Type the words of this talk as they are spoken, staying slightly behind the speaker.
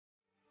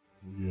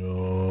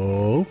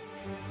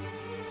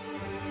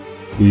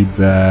We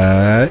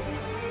back.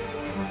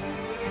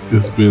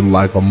 It's been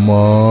like a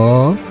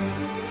month.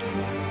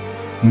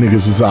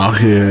 Niggas is out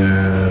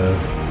here.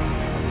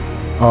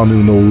 I don't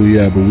even know where we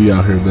at, but we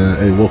out here, man.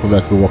 Hey, welcome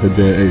back to The Walking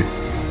Dead.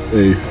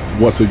 Hey,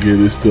 once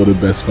again, it's still the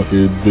best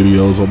fucking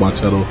videos on my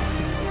channel.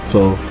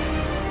 So,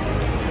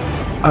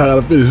 I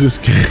gotta finish this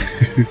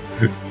game.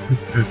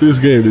 This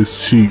game is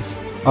cheeks.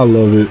 I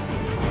love it.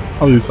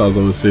 How many times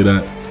I'm gonna say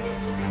that?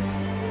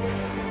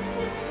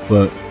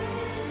 But,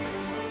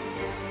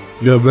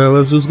 yeah, man,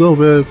 let's just go,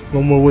 man.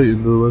 No more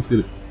waiting, dude. Let's get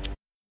it.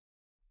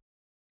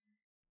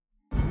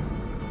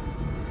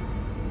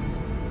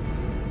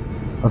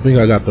 I think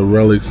I got the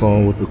relics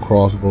on with the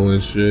crossbow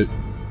and shit.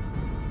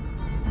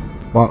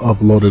 My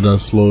uploading done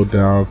slowed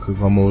down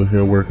because I'm over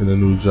here working a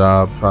new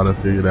job, trying to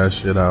figure that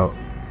shit out.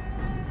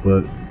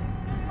 But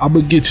I'm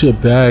gonna get you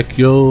back,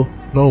 yo.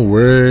 Don't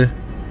worry.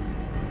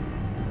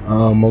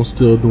 I'm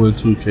still doing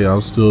 2K.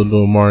 I'm still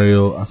doing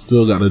Mario. I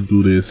still gotta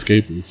do the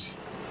escapists.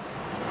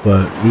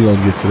 But we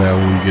gonna get to that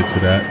when we get to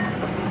that.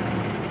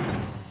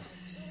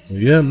 But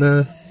yeah,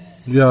 man.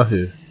 We out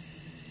here.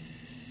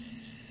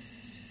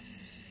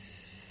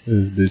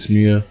 This bitch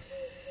Mia.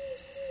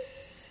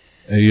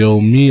 Hey yo,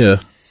 Mia.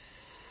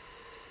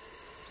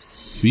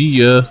 See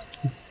ya.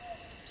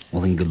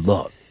 Well then, good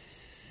luck.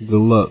 Good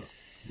luck.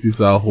 Peace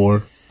out,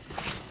 whore.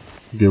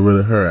 Get rid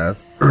of her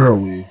ass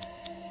early.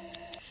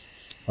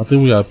 I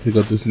think we gotta pick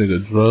up this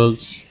nigga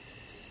drugs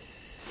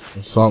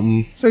or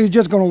something. So you're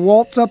just gonna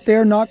waltz up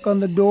there, knock on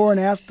the door, and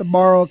ask to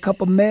borrow a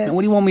couple meds? And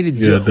what do you want me to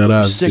do? Yeah, that You're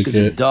ass sick as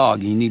a dickhead. dog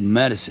and you need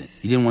medicine.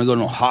 You didn't want to go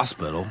to no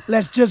hospital.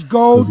 Let's just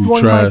go 'Cause he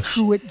join my trash.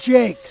 crew at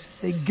Jake's.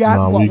 They got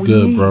Nah, what we we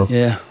good, need. bro.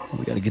 Yeah,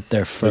 we gotta get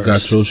there first.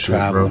 got your shit,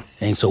 Travel bro.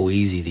 ain't so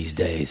easy these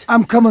days.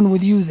 I'm coming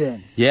with you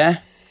then. Yeah?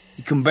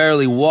 You can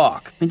barely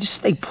walk. I mean, just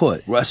stay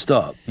put. Rest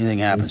up. Anything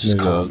happens, This just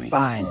call nigga- me.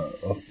 Fine.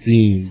 A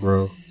fiend,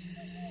 bro.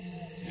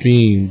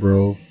 Fiend,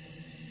 bro.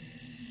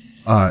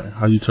 Alright,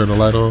 how you turn the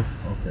light on?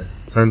 Okay.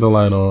 Turn the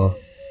light on.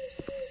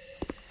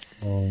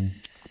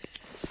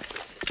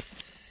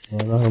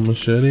 I got a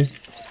machete.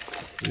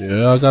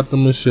 Yeah, I got the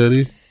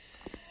machete.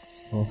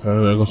 Okay,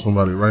 there goes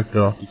somebody right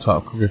there off the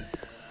top. Come here.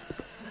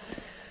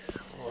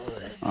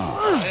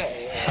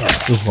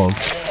 This one.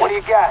 What do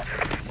you got?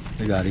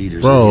 They got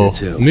eaters Bro, in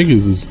here, too.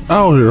 niggas is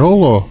out here.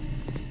 Hold on.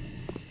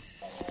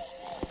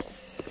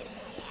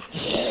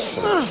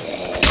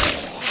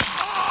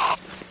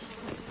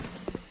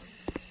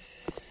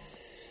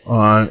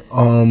 Alright,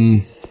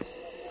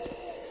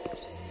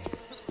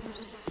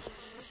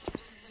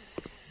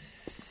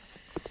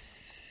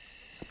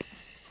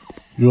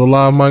 you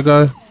alive, my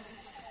guy?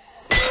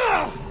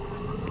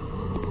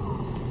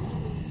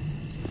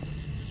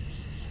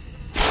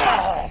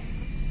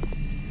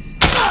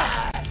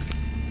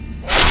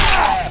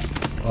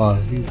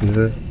 He's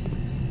dead.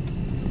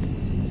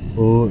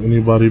 Oh,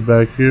 anybody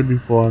back here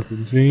before I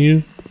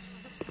continue?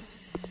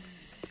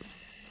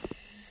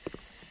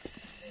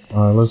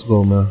 Alright, let's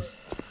go, man.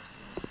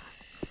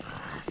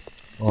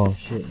 Oh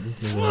shit,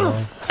 this is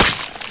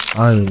alive.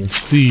 I didn't even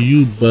see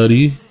you,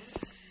 buddy.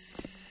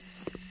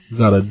 You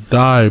gotta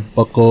die,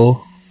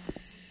 bucko.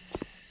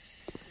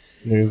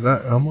 Nigga, is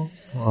that ammo?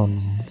 Oh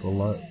no, it's a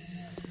lot.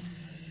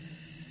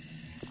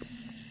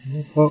 What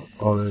the fuck?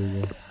 Oh, there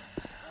you go.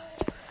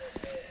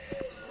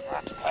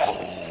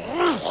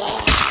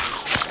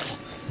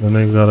 Then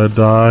they gotta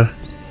die.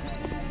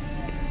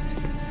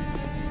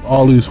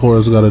 All these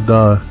whores gotta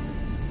die.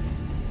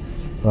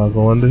 Can I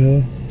go under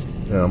here?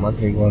 Damn, I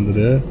can't go under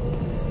there.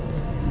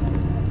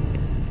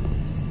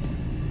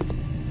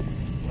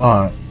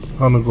 Alright,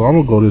 time to go. I'm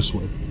gonna go this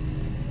way.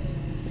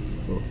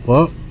 The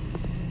fuck?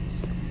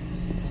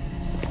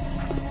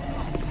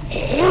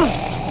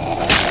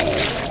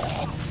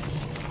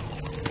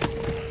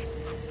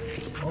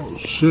 Oh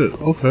shit,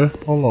 okay,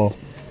 hold on.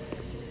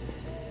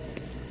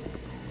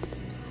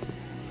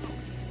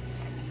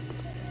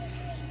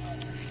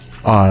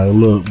 Alright,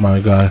 look, my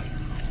guy.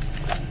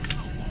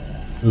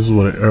 This is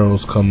where the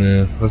arrows come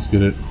in. Let's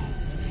get it.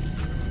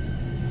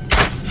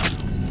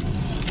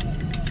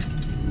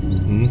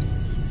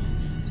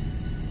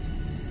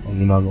 Oh,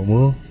 you're not gonna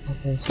move?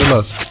 Okay, so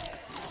let's.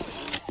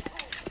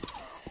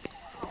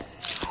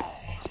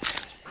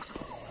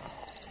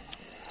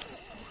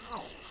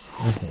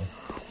 Okay.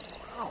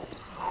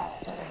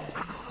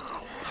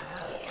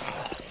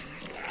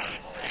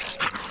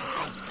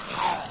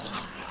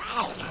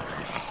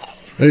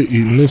 They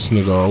eating this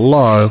nigga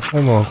alive.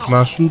 Hold on, can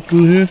I shoot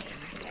through here?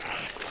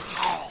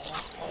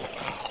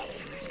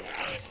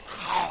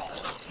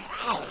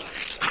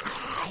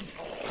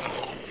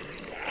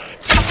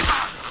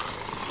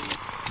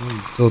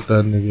 Killed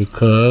that nigga,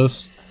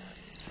 cuz.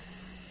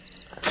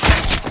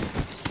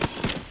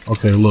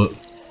 Okay, look.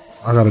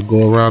 I gotta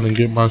go around and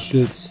get my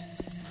shits.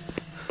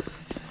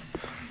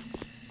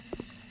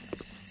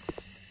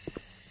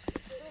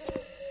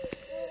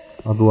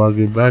 How do I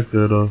get back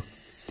there though?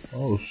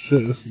 Oh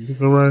shit, this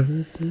nigga right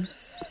here too.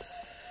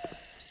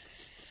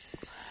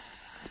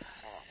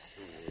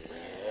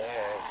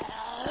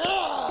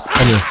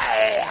 Come here.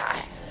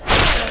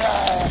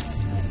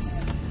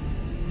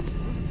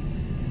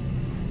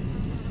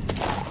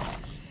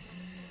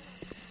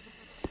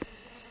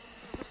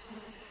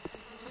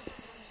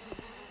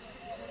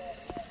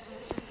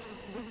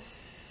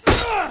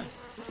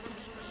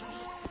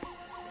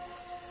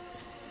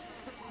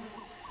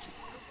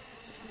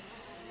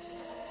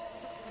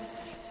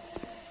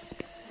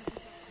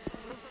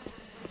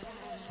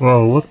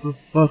 Bro, what the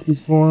fuck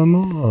is going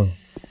on?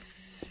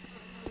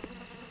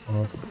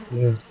 Oh,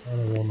 yeah, I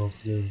don't want no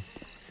flare.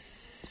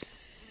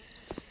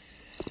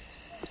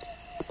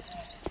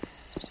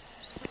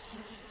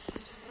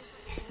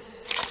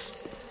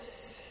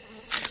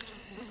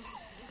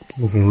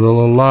 Looking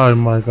real alive,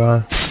 my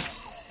guy.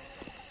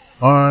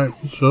 Alright,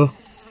 for sure.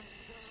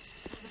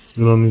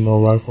 You don't need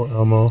no rifle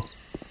ammo.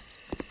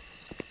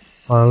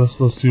 Alright, let's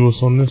go see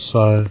what's on this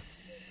side.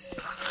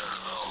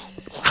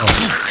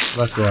 Oh,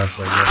 back your ass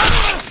up, yeah.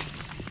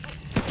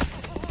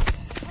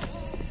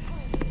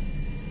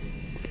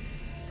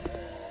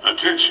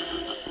 Attention.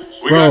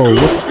 We Bro,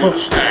 got goons near the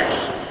stacks.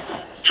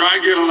 Try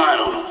and get a light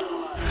on them.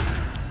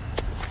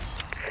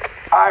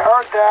 I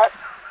heard that.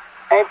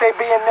 Ain't they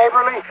being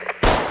neighborly?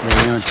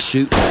 They aren't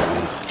shooting at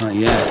me. Not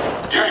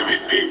yet. Damn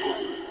it, people.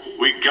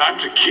 We got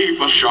to keep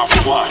a sharp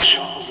watch.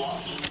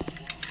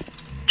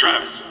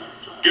 Travis,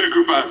 get a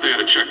group out there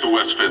to check the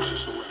west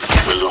fences.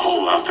 There's a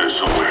hole out there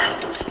somewhere.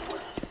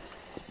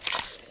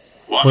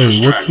 Watch Wait, for what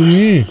you stragglers.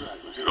 mean?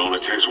 It only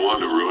takes one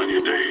to ruin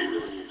your day.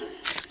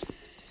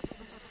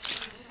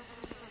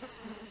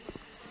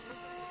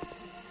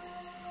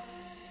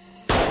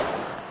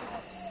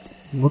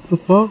 What the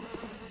fuck?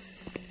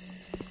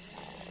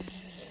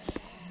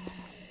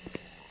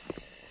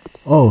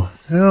 Oh,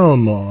 hell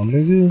no,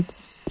 nigga.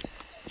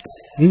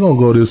 We gonna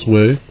go this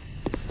way.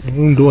 We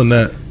ain't doing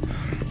that.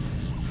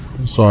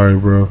 I'm sorry,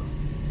 bro.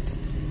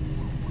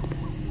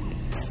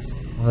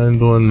 I ain't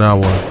doing that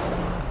one.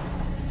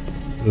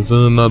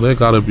 There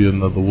gotta be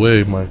another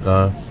way, my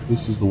guy.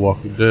 This is The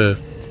Walking Dead.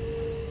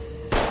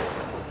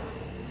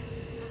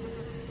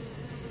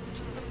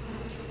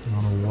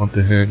 I don't want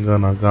the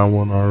handgun, I got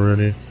one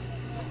already.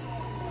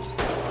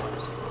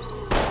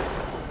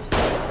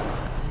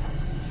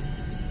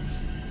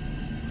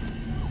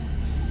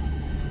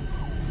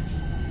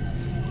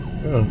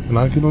 Damn, can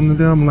I get on the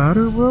damn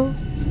ladder, bro?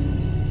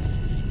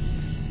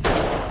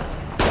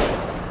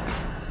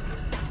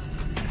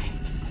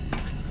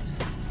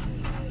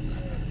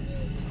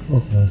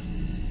 Okay.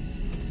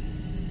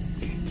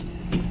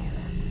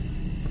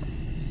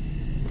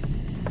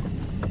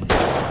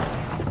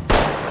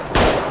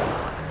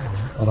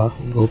 But I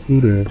can go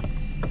through there.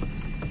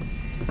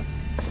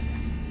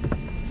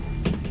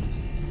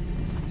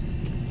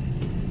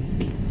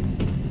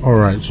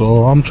 Alright,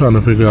 so I'm trying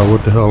to figure out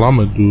what the hell I'm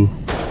gonna do.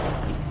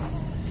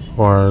 As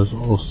far as,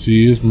 oh,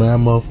 see, it's mad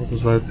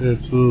motherfuckers right there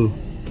too.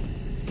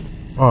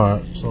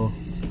 Alright, so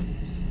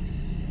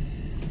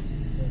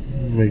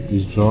let me make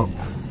this jump.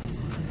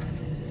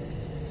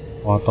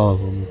 Oh, I thought I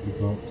was gonna make this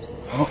jump.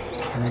 Oh,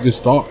 let me get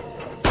stopped.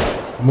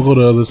 I'm gonna go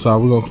to the other side.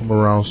 We're gonna come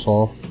around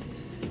soft.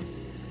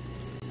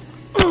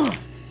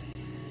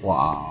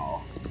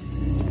 Wow.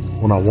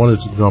 When I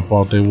wanted to jump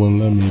out, they wouldn't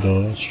let me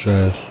though. That's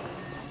trash.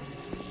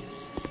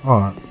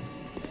 Alright.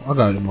 I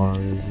got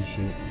MRAs and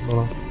shit. Hold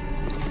on.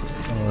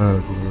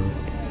 Alright, good.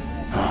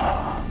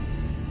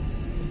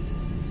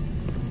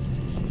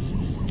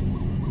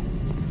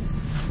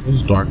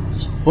 It's dark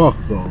as fuck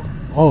though.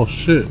 Oh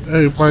shit.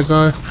 Hey, white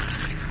guy.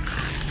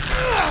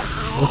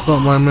 What's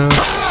up, my man?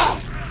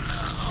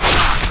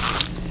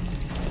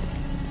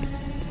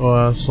 Oh,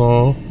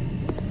 asshole.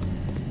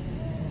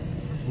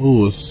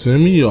 Ooh, a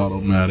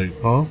semi-automatic,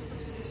 huh?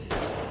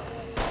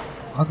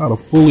 I got a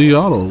fully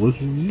auto.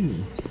 What you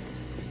mean?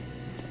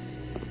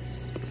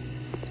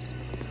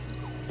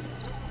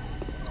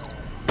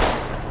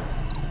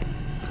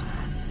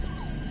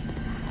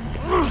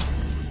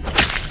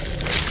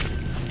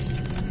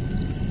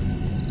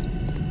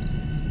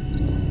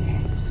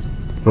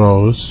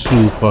 Bro, it's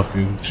too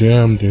fucking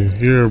jammed in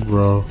here,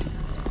 bro.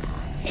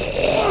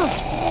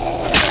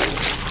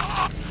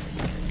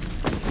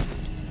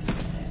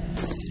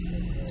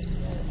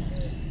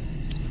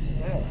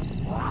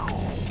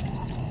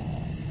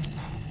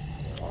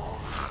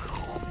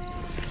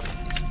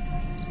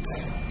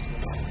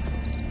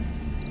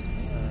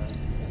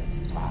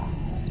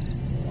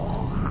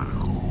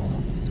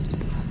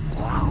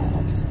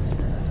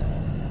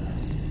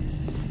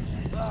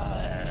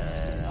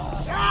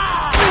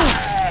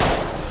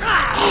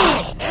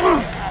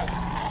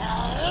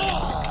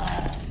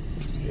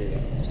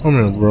 Come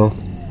here, bro.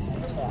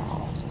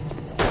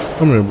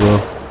 Come here, bro.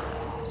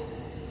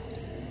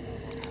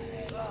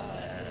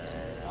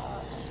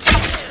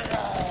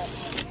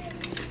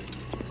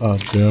 God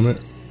damn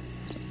it.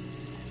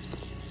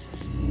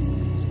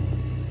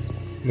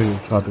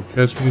 Nigga tried to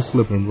catch me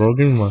slipping, bro.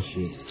 Give me my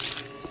shit.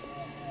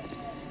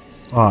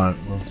 Alright,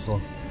 bro.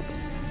 So,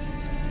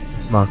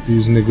 let's knock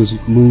these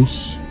niggas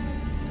loose.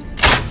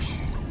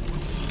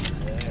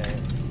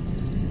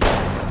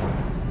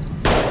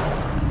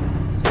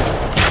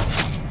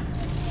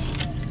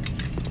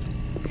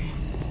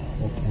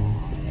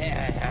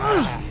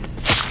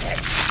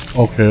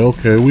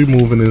 Okay, we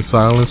moving in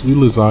silence. We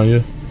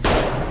lasagna.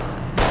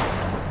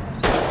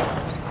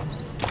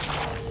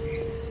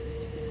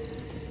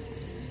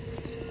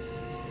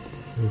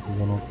 There's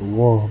one off the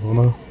wall, don't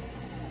I?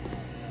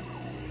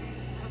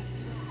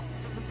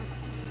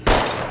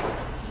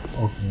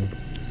 Okay.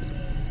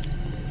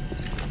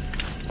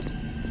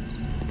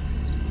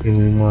 Give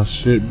me my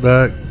shit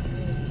back.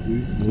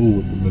 Ooh,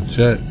 with the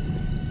machete.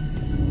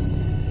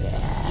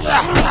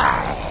 Yeah.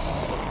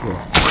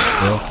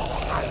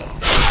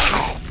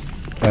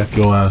 Back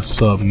your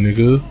ass up,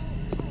 nigga.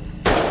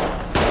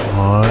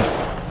 Alright.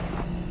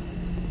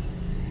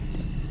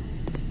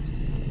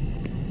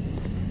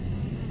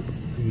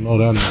 You know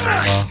that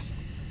nigga, bro.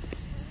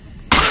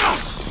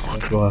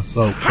 Back your ass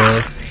up,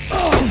 cuz.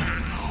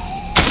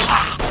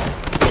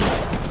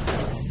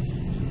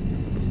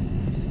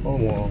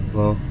 Hold on,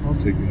 bro. I'll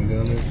take you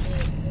down there.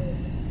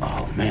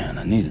 Oh man,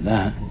 I needed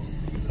that.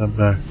 Get that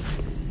back.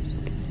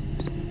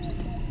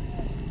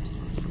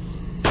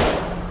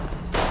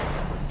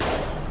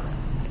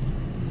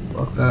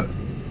 Fuck that.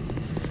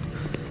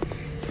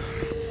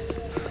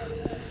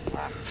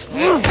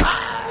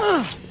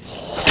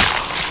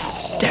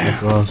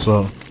 Damn. What's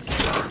up?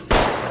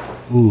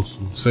 Ooh,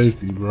 some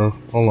safety, bro.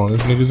 Hold on,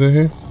 there's niggas in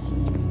here?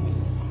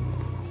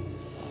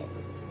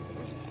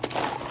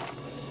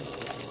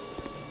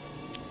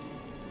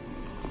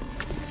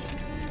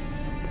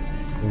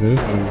 There's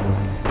niggas in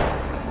here.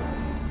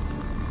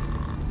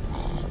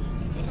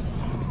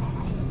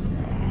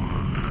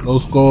 No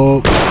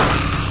scope.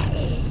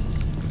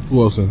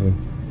 Who else in here?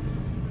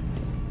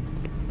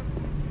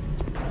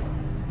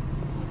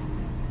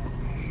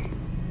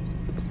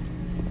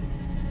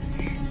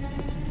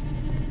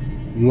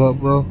 You up,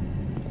 bro?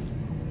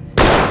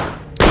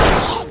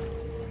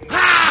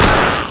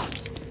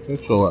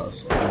 Get your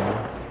ass up,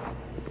 man.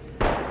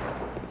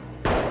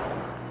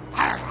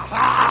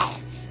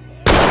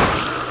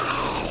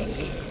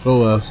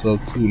 Your ass up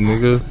too,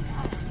 nigga.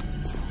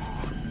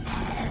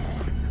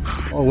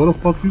 Oh, where the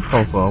fuck you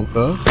come from,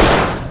 cuz?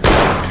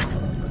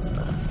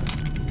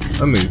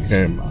 That nigga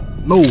came out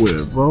of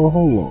nowhere, bro.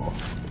 Hold on.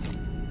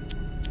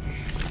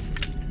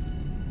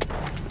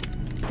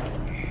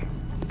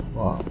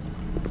 Wow.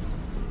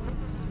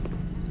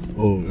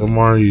 Oh,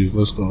 MREs,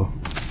 let's go.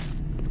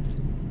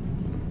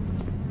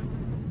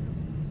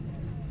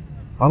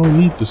 I don't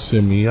need the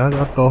semi. I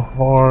got the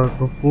hard,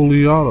 the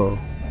fully auto.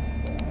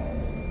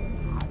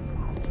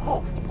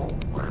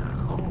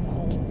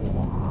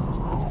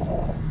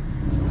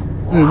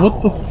 Hey,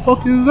 what the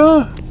fuck is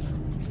that?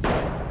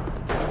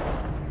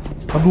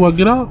 How do I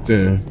get out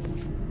there?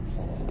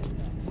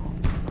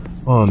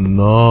 Oh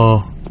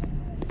no.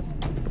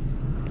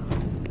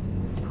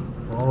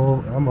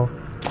 Oh, ammo.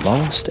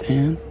 Lost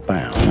and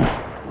found.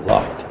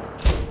 Locked.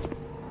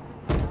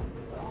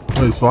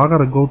 Wait, so I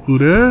gotta go through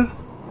there?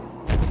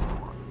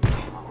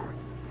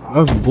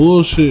 That's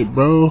bullshit,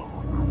 bro.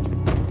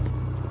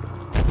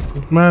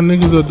 There's mad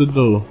niggas at the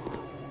door.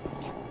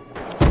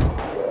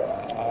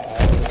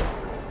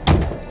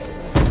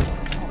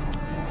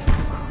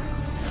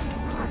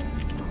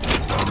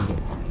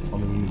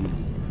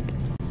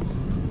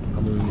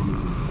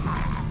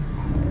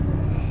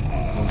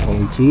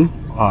 Only two?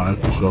 Alright,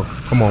 for sure.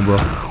 Come on, bro.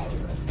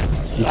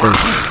 You first.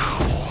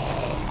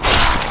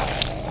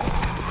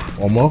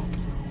 One more.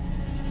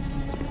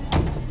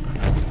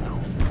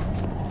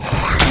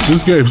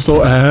 This game's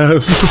so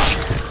ass.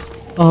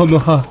 I don't know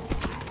how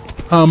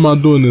am I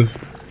doing this?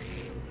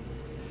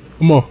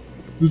 Come on,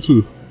 you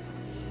two.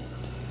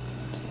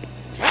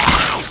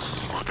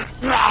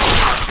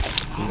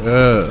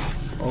 Yeah.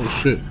 Oh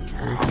shit. In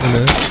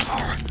there.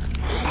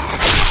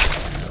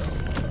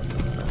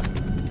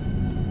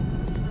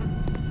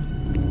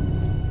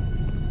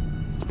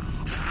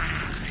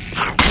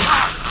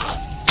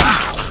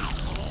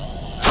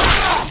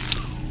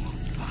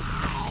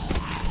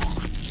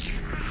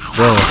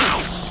 Bro.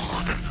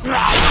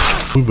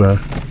 We back.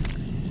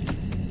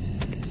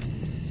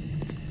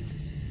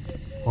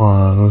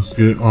 Alright, let's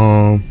get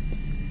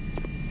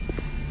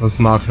let's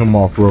knock him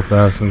off real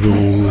fast and get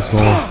what was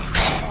going.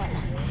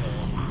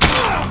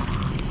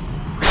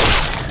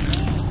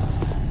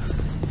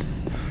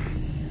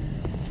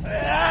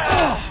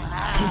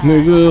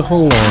 Nigga,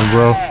 hold on,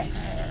 bro.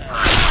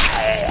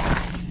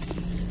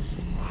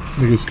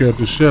 Nigga scared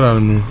the shit out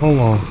of me. Hold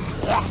on.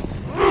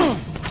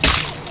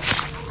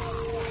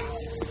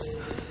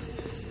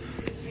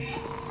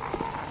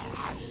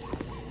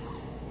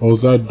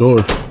 Close that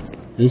door.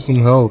 Get some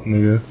help,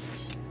 nigga.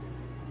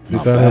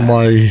 Get that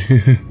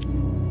MRE.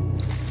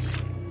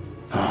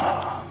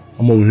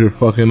 I'm over here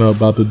fucking up,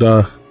 about to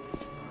die.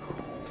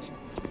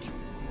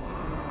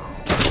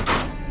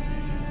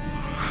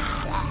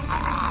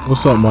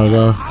 What's up, my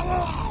guy?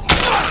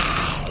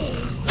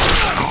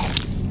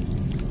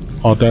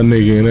 Oh, that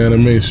nigga in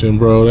animation,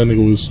 bro. That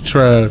nigga was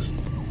trash.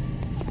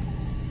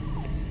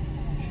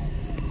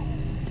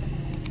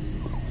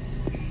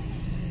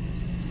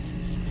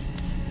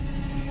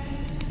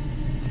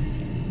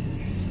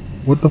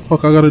 What the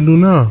fuck I gotta do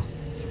now?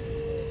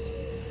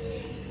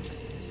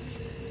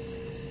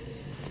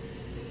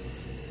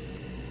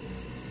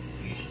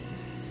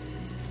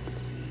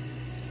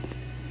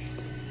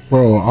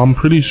 Bro, I'm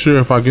pretty sure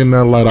if I get in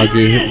that light, I get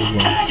hit with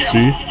one.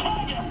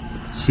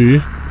 See? See?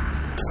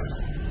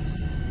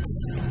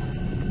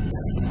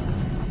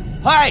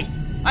 Hey!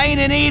 I ain't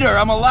an eater,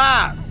 I'm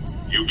alive!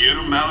 You get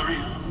him, Mallory?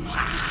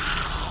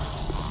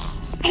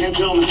 Can't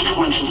tell, Mr.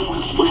 Swenson.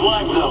 Was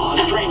live though,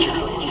 a stranger,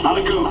 not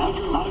a goon.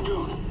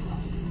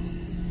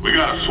 We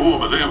got a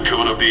swarm of them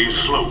coming up the east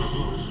slope.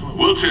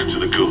 We'll tend to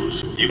the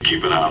goons. You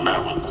keep an eye on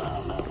that one.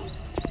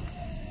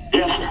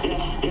 Yes, sir.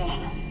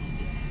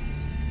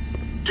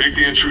 Take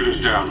the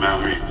intruders down,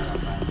 Mallory.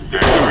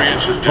 They're 3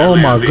 inches deadly. Oh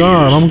my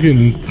god, I'm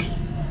getting...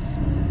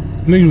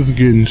 Niggas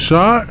getting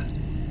shot?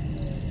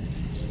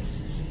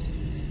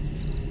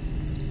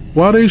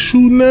 Why they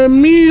shooting at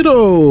me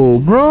though,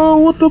 bro?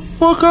 What the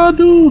fuck I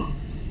do?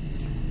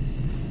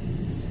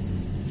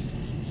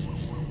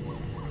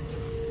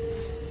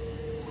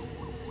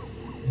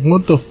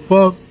 What the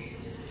fuck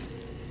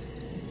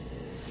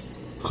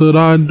could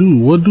I do?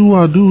 What do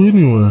I do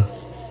anyway?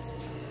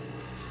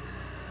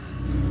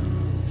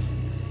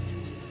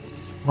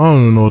 I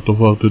don't even know what the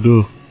fuck to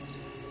do.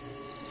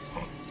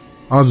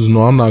 I just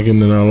know I'm not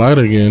getting in that light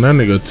again. That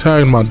nigga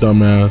tagged my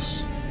dumb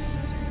ass.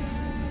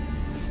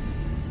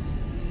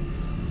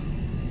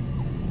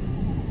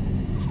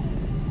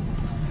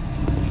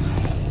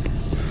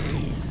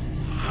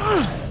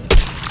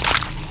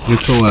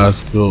 Get your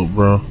ass killed,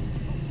 bro.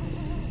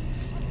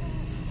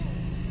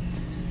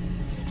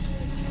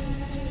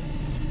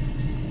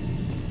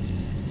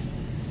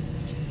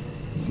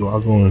 Do I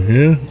go in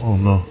here? Oh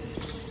no.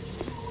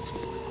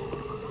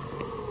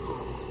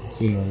 I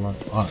see no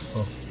light.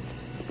 Oh.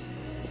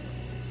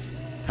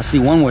 I see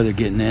one where they're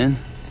getting in.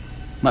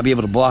 Might be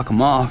able to block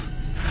them off.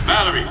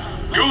 Mallory,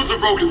 goons are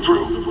broken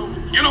through.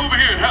 Get over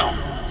here and help.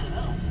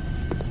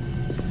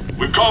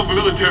 We've called for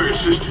military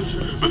assistance,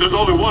 but there's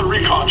only one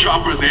recon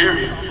chopper in the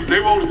area. They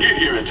won't get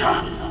here in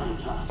time.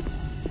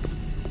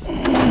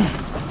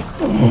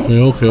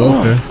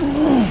 Okay.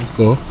 Let's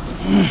go.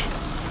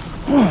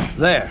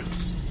 There.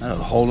 That'll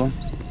hold them.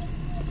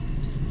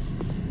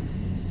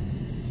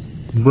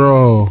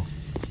 Bro.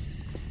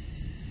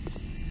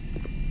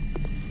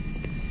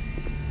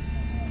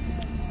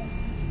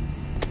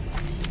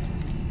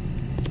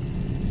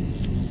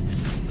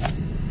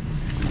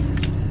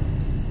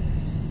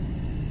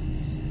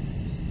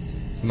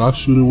 Can I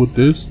shoot it with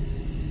this?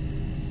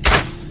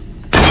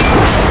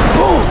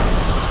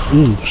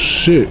 Oh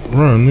shit,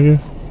 run nigga.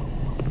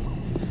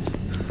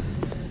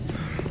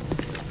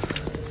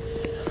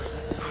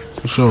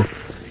 For sure.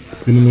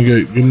 Get in the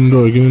gate, get in the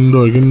door, get in the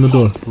door, get in the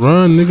door.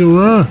 Run nigga,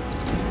 run.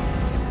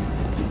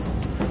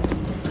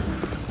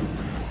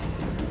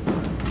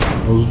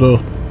 Close the door.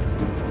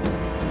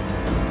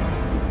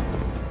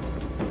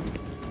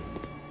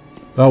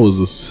 That was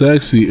a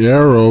sexy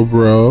arrow,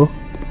 bro.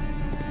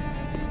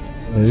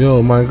 Hey,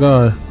 yo, my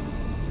God.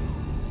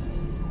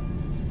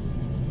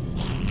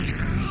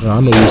 Yeah, I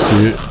know you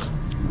see it.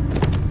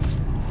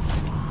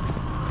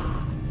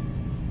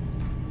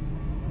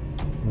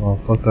 Oh,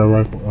 fuck that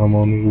rifle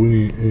ammo, nigga. We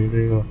need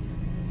anything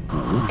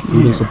else.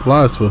 We need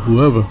supplies for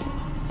whoever.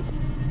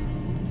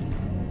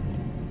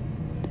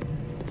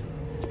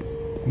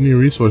 We need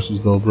resources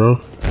though, bro.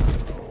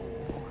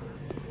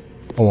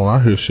 Hold on,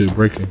 I hear shit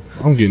breaking.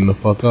 I'm getting the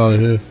fuck out of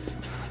here.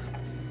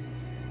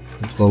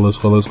 Let's go, let's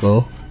go, let's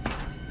go.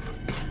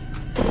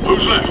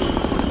 Who's left?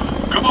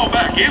 Come on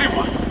back,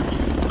 anyone.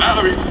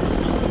 Mallory,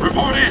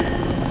 report in.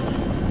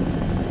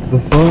 The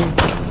fuck?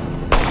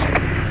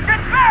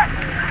 Get back!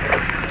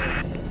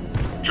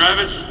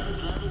 Travis,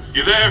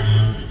 you there?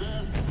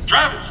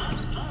 Travis!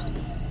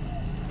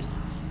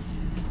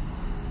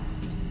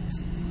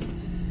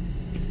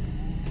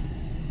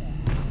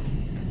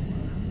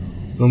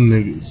 Them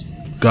niggas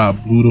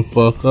got blew the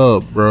fuck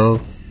up, bro.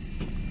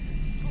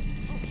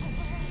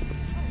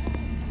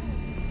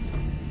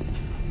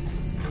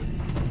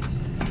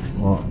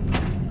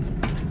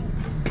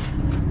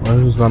 Why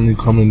just got me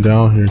coming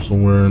down here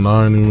somewhere and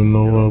I didn't even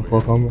know where the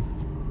fuck I'm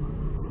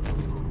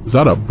at? Is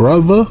that a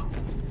brother?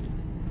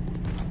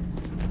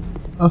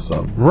 That's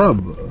a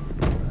brother.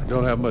 I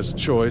don't have much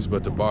choice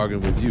but to bargain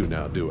with you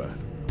now, do I?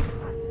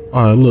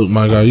 Alright, look,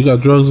 my guy, you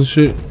got drugs and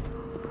shit?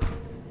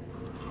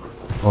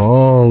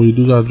 Oh, we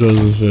do got drugs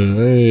and shit.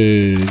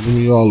 Hey, give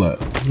me all that.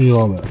 Give me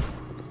all that.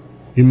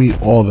 Give me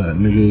all that,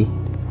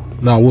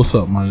 nigga. Now, what's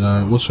up, my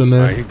guy? What's your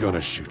name? I ain't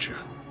gonna shoot you.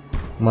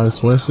 Mike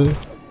Swenson?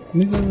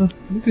 Nigga,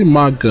 look at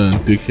my gun,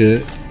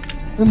 dickhead.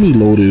 Let me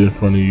load it in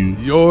front of you.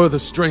 You're the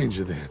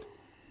stranger then.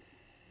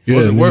 Yeah,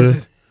 Was it nigga. worth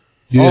it?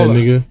 Yeah,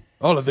 nigga.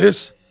 All of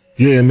this?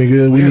 Yeah,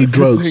 nigga, we need had a good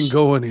drugs. thing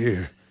going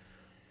here.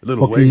 A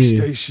little Fuck way you mean?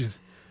 station.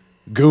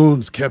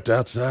 Goons kept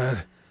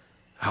outside.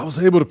 I was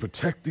able to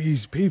protect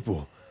these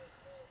people.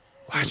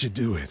 Why'd you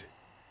do it?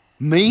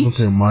 Me?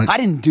 Okay, Mike. I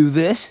didn't do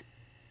this.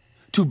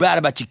 Too bad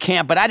about your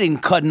camp, but I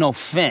didn't cut no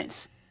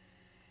fence.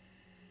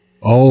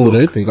 Oh,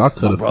 they think I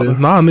could have brother, fit.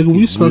 Nah, nigga, we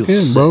he's snuck real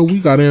in, bro. sick. We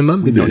got in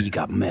under We know there. you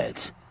got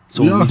meds.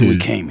 So We the out reason we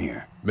here. came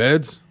here.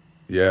 Meds?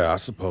 Yeah, I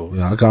suppose.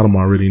 Yeah, I got them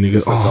already, nigga.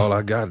 Guess that's Oh, all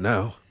I got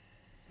now.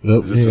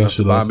 yep, Is this he got enough to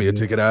shit buy else me a to do.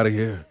 ticket out of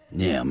here?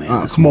 Yeah, man.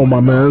 Ah, that's come on,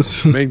 more my than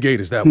man. Main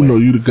gate is that You way. know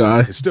you the guy.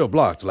 It's still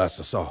blocked last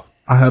I saw.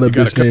 I had a You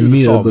gotta bitch cut named through the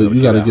Mia, sawmill but to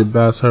you get gotta out. get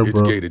past her,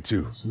 It's bro. gated too.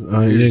 You Here's ain't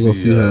gonna the,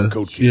 see her.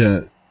 code She key.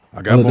 had.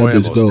 I got Let more that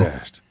ammo bitch go.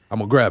 stashed. I'm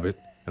gonna grab it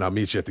and I'll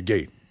meet you at the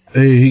gate.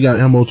 Hey, he got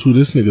ammo too.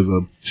 This nigga's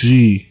a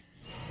G.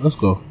 Let's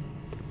go.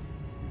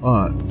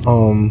 Alright,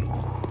 Oh,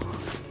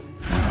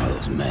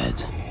 those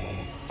meds.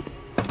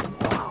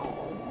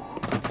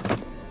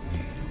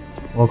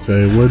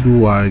 okay, where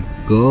do I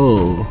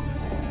go?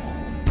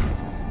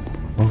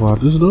 About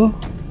this door?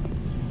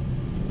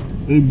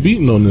 They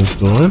beating on this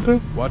door, ain't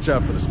they? Watch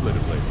out for the splitter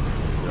blades.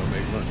 They'll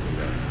make lunch with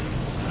that.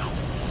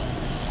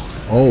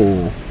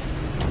 Oh.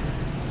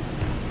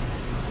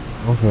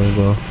 Okay,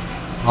 bro.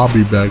 I'll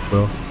be back,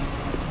 bro.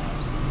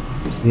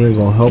 You ain't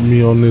gonna help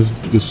me on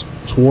this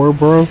tour,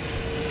 bro?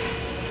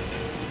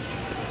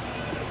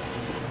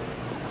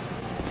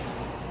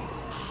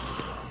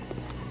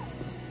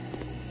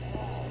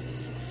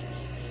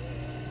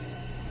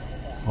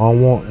 I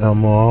don't want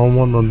ammo. I don't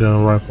want no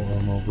damn rifle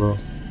ammo, bro.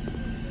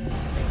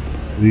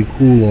 Be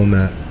cool on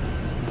that.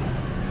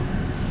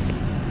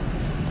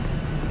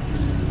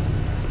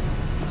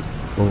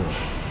 Oh.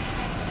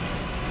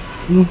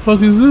 What the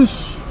fuck is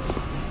this?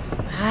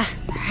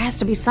 There has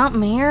to be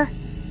something here.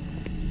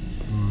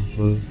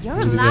 So,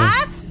 You're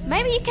alive?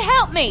 Maybe you can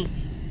help me.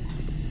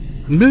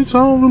 bitch, I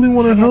don't really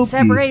want to I got help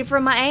separated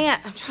from my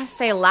aunt. I'm trying to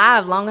stay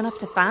alive long enough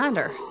to find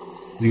her.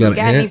 you. You got an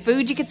any ant?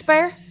 food you could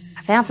spare?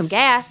 I found some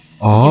gas.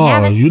 Oh,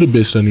 have it? you the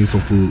bitch that needs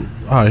some food.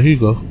 Alright, here you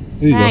go.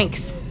 Here you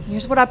Thanks.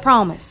 Here's what I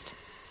promised.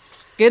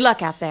 Good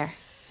luck out there.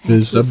 go.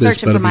 Bitch, that Keep bitch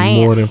searching better for my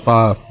be more aunt. than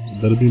 5.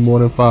 Better be more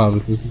than 5.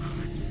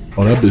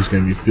 Oh, that bitch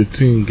gave me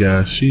 15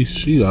 gas.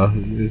 She out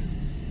here.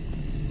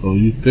 So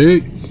you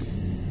think?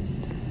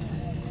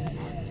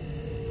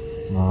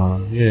 Nah,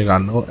 you ain't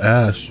got no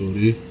ass,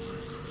 shorty.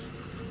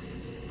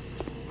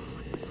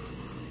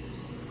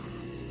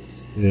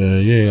 Yeah,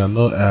 you ain't got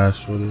no ass,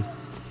 shorty.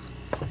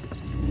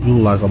 You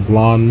look like a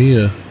blonde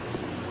Mia.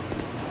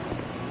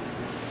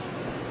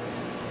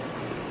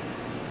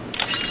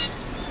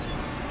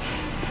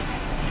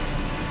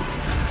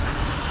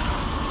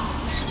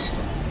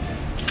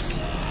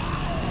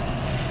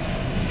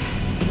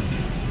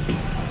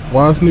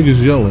 Why is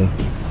niggas yelling?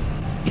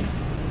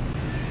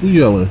 Who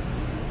yelling?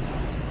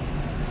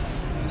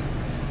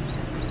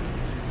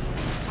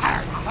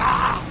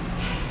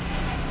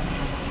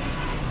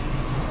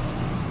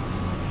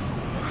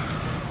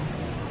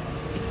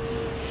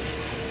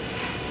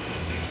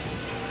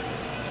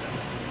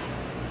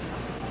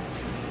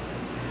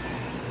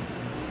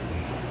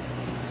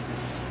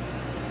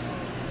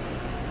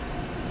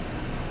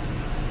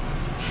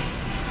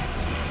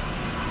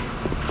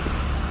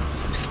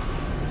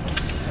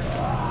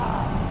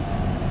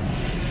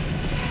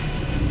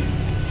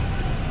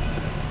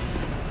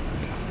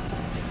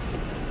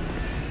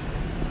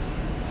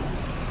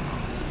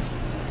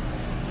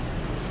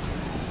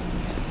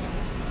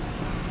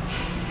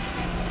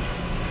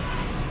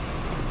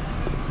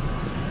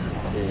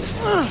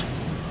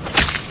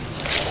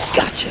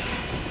 Gotcha.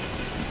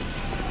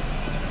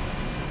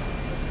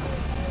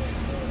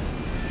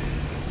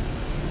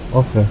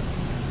 Okay.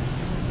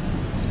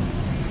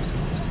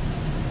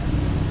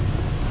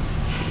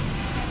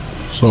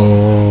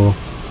 So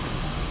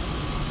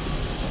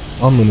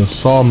I'm in a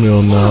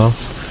sawmill now,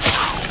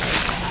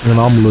 and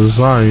I'm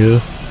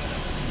lasagna.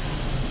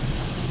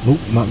 Nope,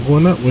 not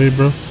going that way,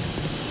 bro.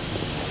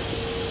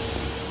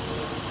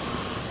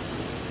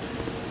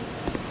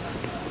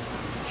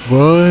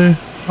 Boy,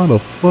 how the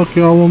fuck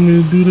y'all want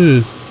me to do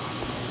this?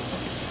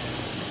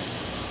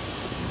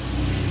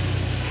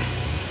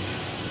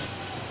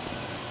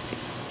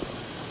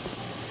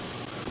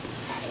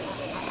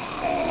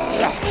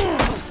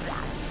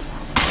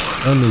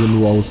 That nigga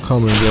knew I was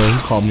coming, bro. He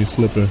caught me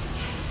slipping.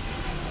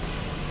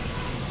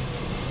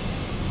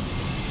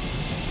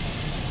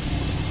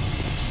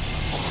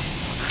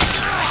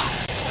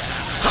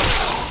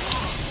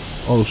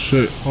 Oh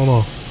shit, hold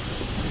on.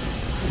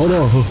 Hold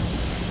on.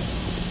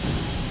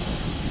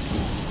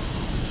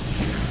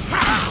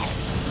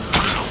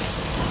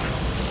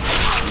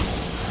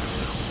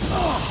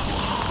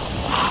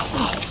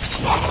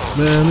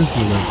 Man, this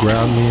nigga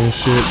grabbed me and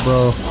shit,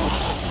 bro.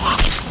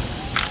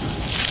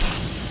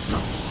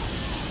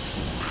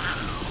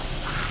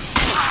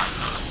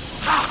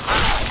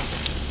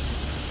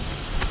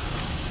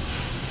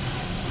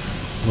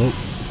 Nope.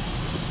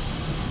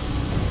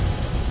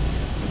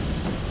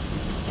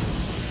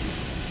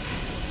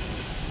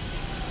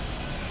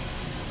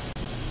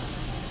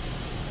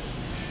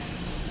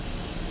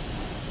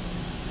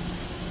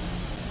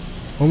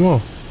 Come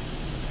on.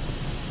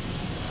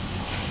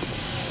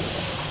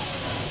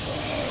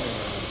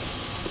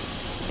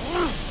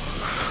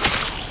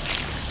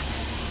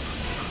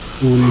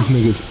 Ooh, these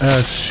niggas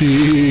ass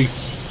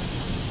cheeks.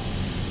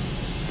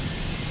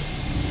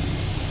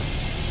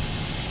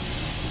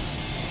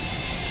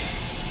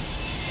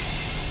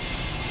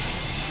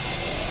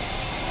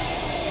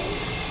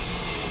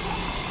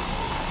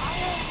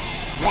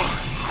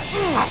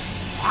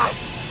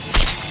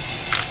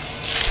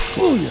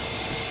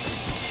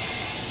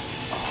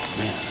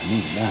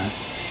 That.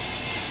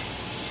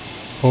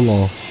 Hold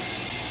on.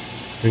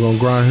 They gonna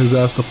grind his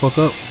ass the fuck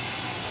up?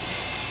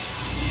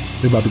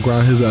 They about to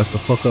grind his ass the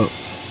fuck up.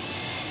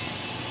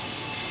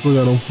 Look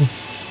at him.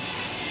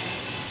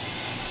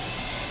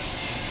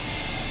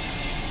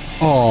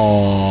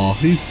 Oh,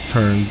 he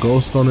turned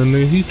ghost on the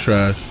nigga. He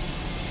trash.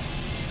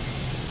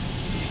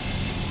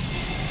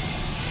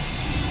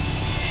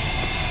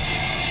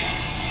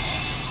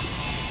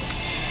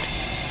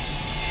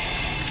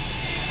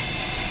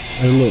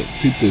 Hey, look,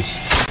 peep this.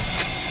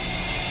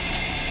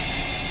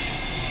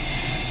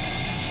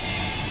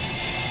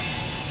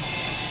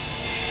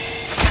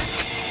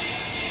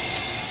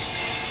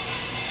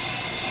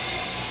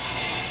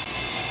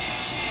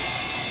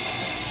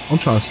 I'm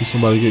trying to see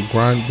somebody get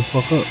grinded the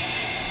fuck up.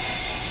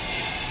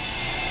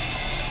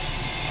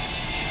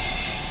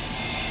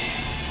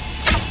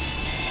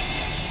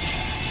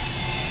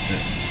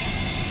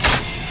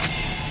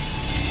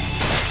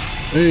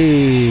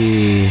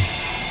 Hey,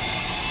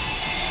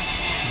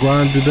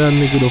 grinded that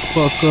nigga the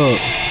fuck up.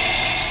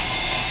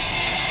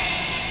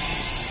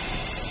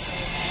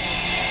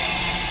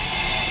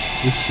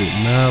 This shit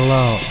mad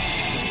loud.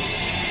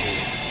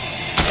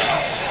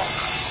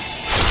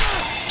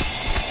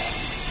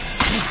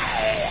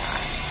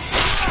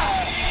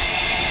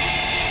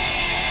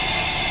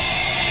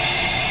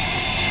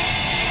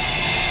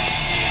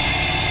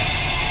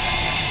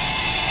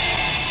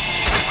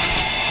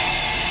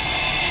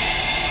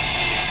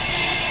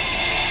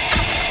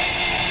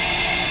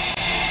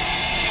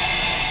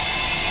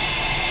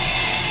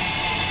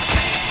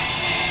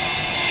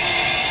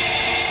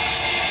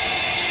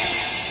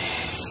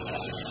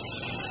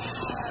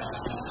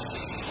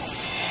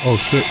 Oh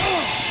shit.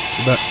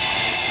 Get back.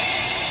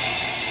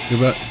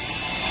 Get back.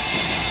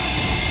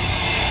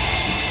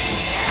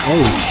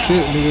 Oh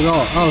shit, nigga,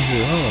 all out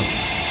here, huh?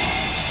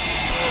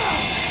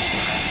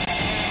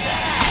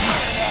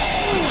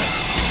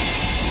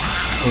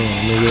 Oh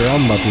nigga,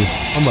 I'm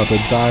about to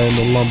die in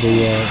the lumber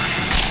yard.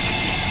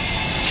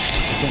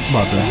 I'm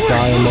about to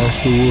die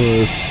amongst the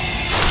wood.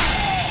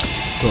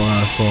 Your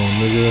ass on,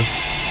 nigga.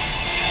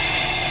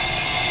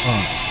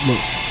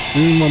 Look,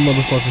 give me my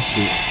motherfucking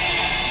shit.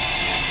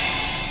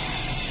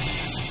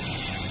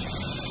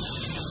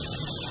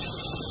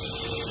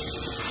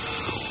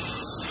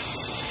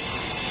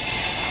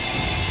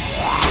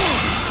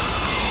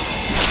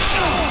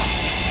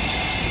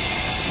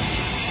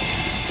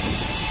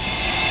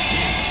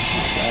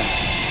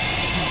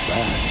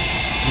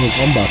 Look,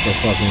 I'm about to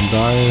fucking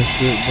die and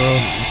shit, bro.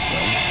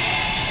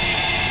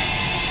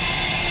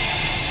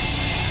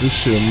 This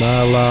shit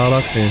mad loud.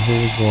 I can't hear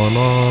what's going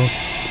on.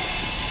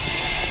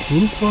 Who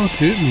the fuck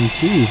hit me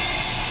too?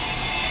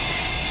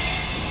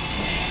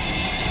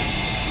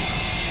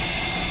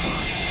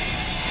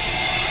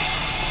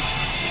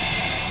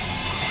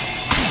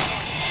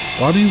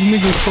 Why these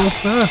niggas so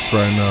fast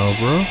right now,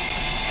 bro?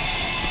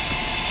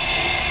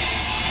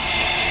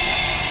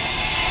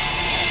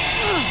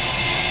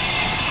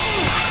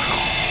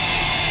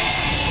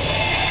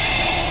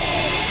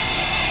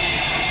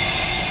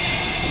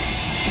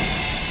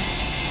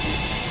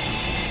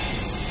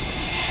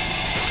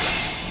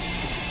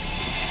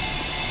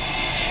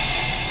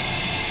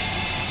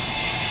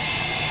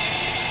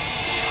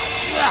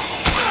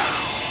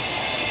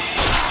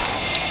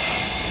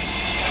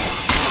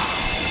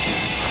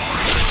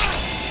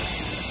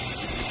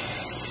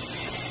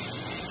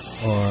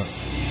 Alright.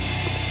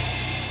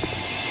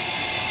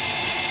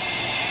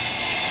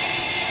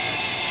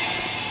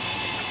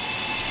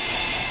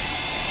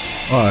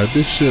 Alright,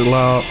 this shit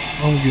loud.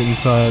 I'm getting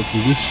tired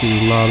because this shit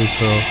is loud as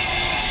hell.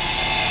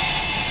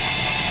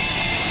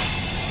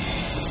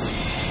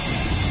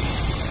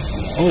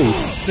 Oh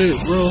shit,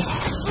 bro.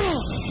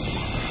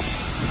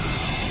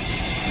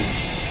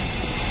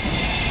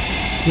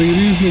 Nigga,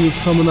 these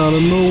niggas coming out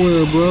of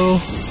nowhere, bro.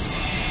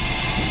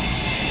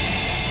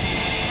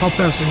 How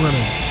fast they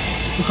running?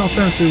 Look how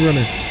fast they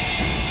running.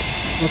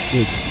 Fuck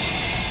this.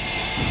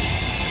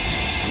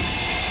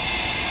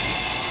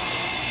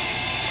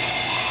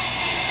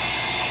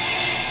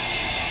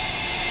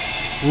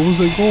 Where was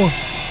they going?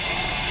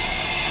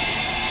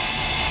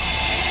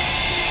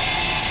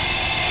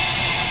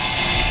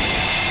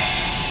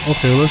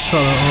 Okay, let's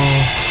try to,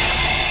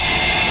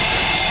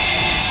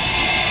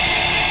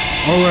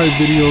 alright,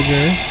 video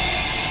game.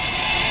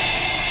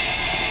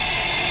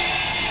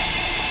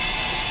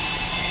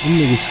 Them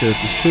niggas scared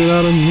the shit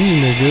out of me,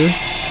 nigga.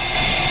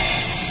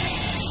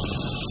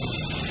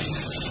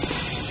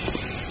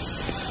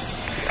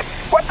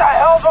 What the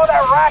hell's all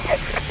that racket?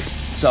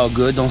 It's all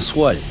good, don't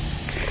sweat it.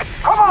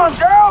 Come on,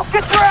 girl,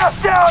 get your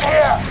ass down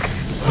here!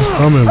 I'm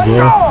coming, bro.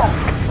 Go.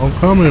 I'm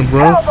coming,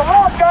 bro. Hell, the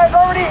wrong guy's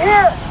already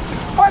here!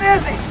 What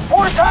is he?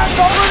 4 times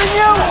older than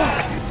you?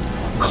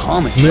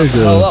 Coming, shut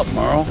the hell up,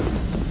 Merle.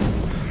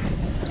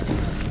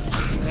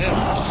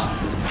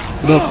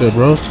 Get up there,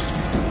 bro.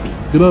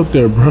 Get up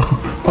there, bro.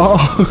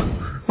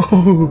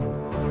 Oh,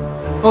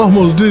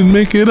 almost didn't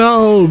make it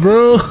out,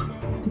 bro.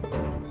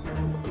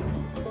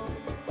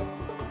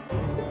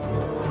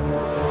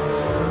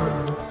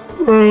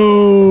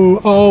 Bro,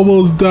 I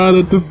almost died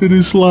at the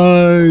finish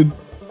line.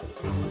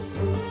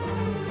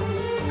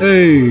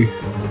 Hey,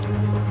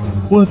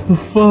 what the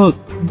fuck?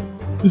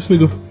 This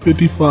nigga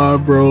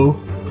 55, bro.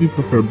 He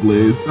prefer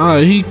Blaze.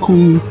 Alright, he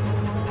cool.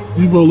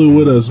 You rolling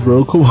with us,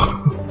 bro. Come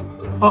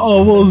on. I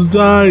almost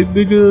died,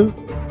 nigga.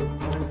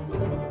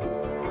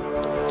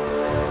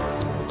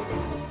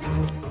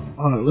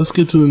 Alright, let's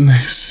get to the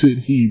next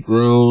city,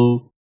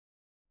 bro.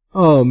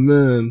 Oh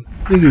man,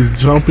 niggas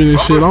jumping and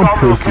shit. I'm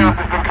pussy. We'll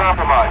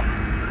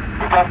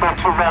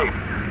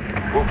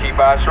keep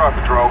eyes sharp,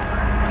 patrol.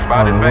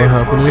 What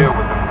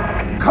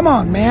happened? Come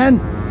on, man.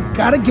 You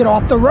gotta get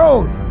off the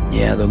road.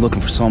 Yeah, they're looking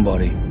for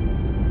somebody.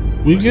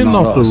 We getting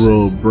off the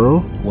road,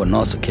 bro. Wasn't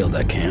us that killed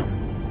that camp.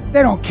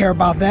 They don't care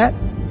about that.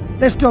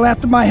 They're still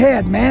after my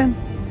head, man.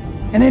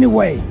 And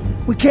anyway,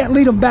 we can't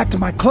lead them back to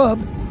my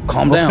club.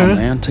 Calm down,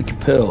 man. Take your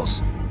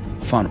pills.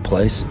 I'll find a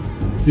place.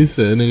 He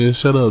said, nigga,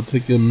 shut up.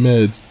 Take your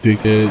meds,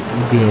 dickhead.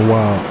 You being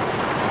wild.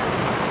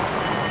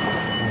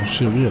 Oh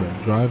shit, we at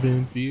a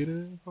drive-in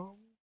theater?